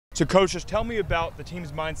So, Coach, just tell me about the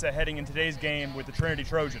team's mindset heading in today's game with the Trinity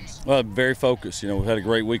Trojans. Well, very focused. We've had a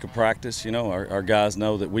great week of practice. Our guys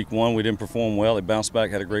know that week 1 we didn't perform well. They bounced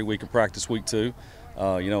back, had a great week of practice week 2.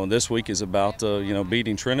 And this week is about,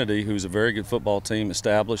 beating Trinity, who's a very good football team,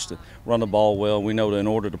 established to run the ball well. We know that in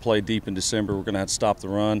order to play deep in December, we're going to have to stop the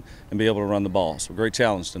run and be able to run the ball. So, a great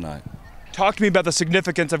challenge tonight. Talk to me about the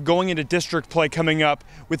significance of going into district play coming up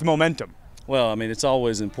with momentum. Well, I mean, it's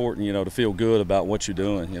always important, to feel good about what you're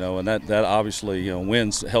doing, and that obviously,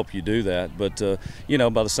 wins help you do that. But,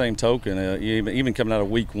 by the same token, even coming out of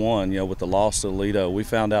week 1, with the loss to Toledo, we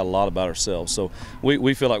found out a lot about ourselves. So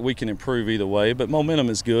we feel like we can improve either way, but momentum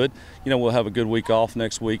is good. We'll have a good week off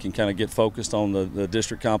next week and kind of get focused on the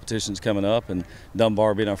district competitions coming up, and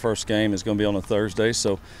Dunbar being our first game is going to be on a Thursday.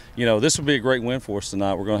 So, this would be a great win for us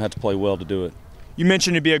tonight. We're going to have to play well to do it. You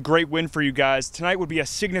mentioned it'd be a great win for you guys. Tonight would be a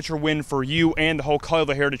signature win for you and the whole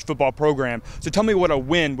Colleyville Heritage football program. So tell me what a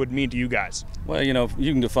win would mean to you guys. Well, you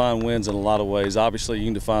can define wins in a lot of ways. Obviously, you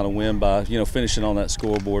can define a win by, finishing on that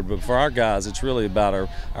scoreboard. But for our guys, it's really about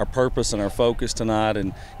our purpose and our focus tonight,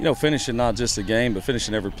 and, finishing not just the game, but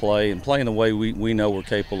finishing every play and playing the way we know we're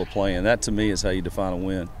capable of playing. That, to me, is how you define a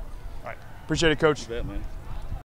win. All right. Appreciate it, Coach. You bet, man.